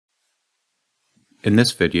In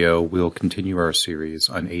this video, we'll continue our series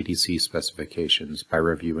on ADC specifications by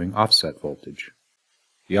reviewing offset voltage.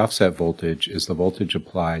 The offset voltage is the voltage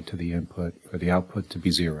applied to the input for the output to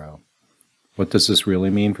be zero. What does this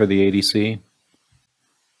really mean for the ADC?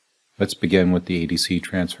 Let's begin with the ADC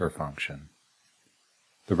transfer function.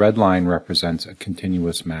 The red line represents a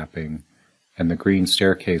continuous mapping, and the green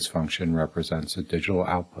staircase function represents a digital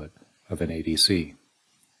output of an ADC.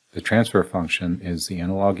 The transfer function is the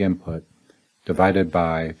analog input divided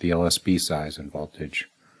by the LSB size and voltage,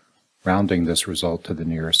 rounding this result to the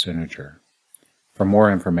nearest integer. For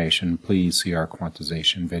more information, please see our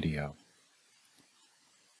quantization video.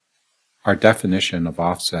 Our definition of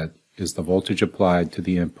offset is the voltage applied to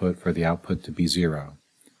the input for the output to be zero.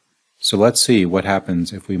 So let's see what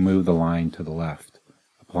happens if we move the line to the left,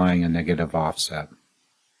 applying a negative offset.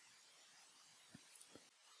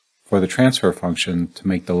 For the transfer function to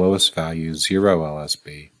make the lowest value 0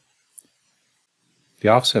 LSB, the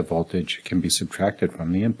offset voltage can be subtracted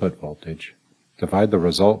from the input voltage, divide the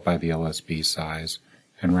result by the LSB size,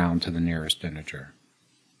 and round to the nearest integer.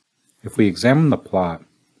 If we examine the plot,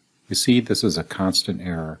 we see this is a constant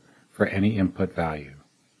error for any input value.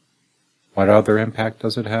 What other impact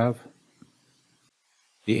does it have?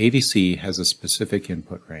 The ADC has a specific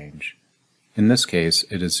input range. In this case,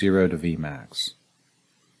 it is 0 to Vmax.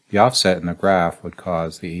 The offset in the graph would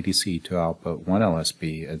cause the ADC to output 1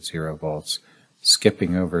 LSB at 0 volts,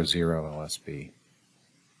 skipping over 0 LSB.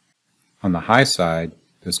 On the high side,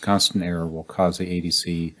 this constant error will cause the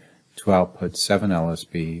ADC to output 7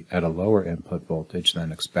 LSB at a lower input voltage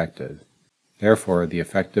than expected. Therefore, the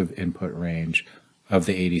effective input range of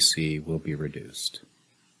the ADC will be reduced.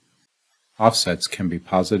 Offsets can be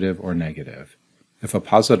positive or negative. If a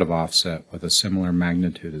positive offset with a similar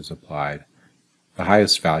magnitude is applied, the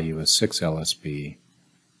highest value is 6 LSB,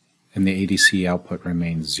 and the ADC output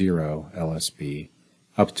remains 0 LSB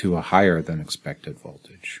up to a higher than expected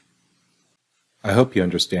voltage. I hope you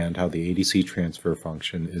understand how the ADC transfer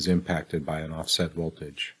function is impacted by an offset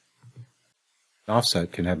voltage. An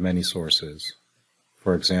offset can have many sources.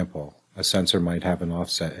 For example, a sensor might have an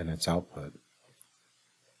offset in its output.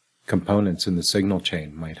 Components in the signal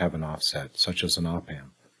chain might have an offset, such as an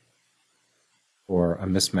op-amp. Or a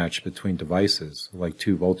mismatch between devices, like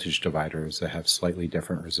two voltage dividers that have slightly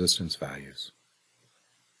different resistance values.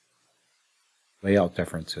 Layout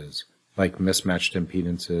differences, like mismatched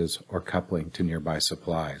impedances or coupling to nearby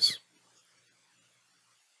supplies.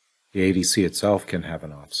 The ADC itself can have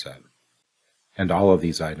an offset, and all of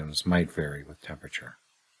these items might vary with temperature.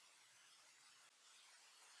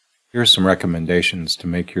 Here are some recommendations to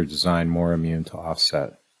make your design more immune to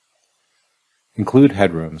offset. Include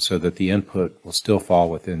headroom so that the input will still fall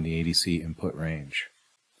within the ADC input range.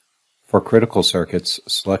 For critical circuits,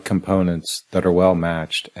 select components that are well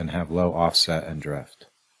matched and have low offset and drift.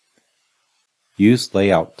 Use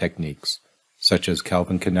layout techniques such as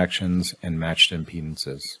Kelvin connections and matched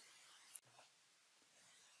impedances.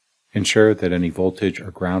 Ensure that any voltage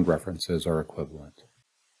or ground references are equivalent.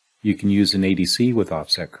 You can use an ADC with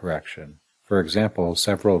offset correction. For example,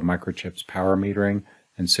 several of Microchip's power metering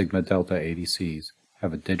and Sigma Delta ADCs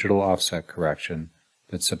have a digital offset correction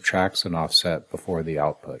that subtracts an offset before the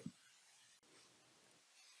output.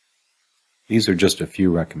 These are just a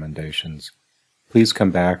few recommendations. Please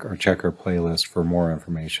come back or check our playlist for more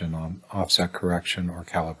information on offset correction or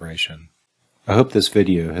calibration. I hope this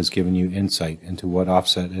video has given you insight into what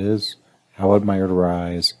offset is, how it might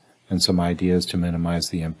arise, and some ideas to minimize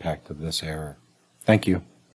the impact of this error. Thank you.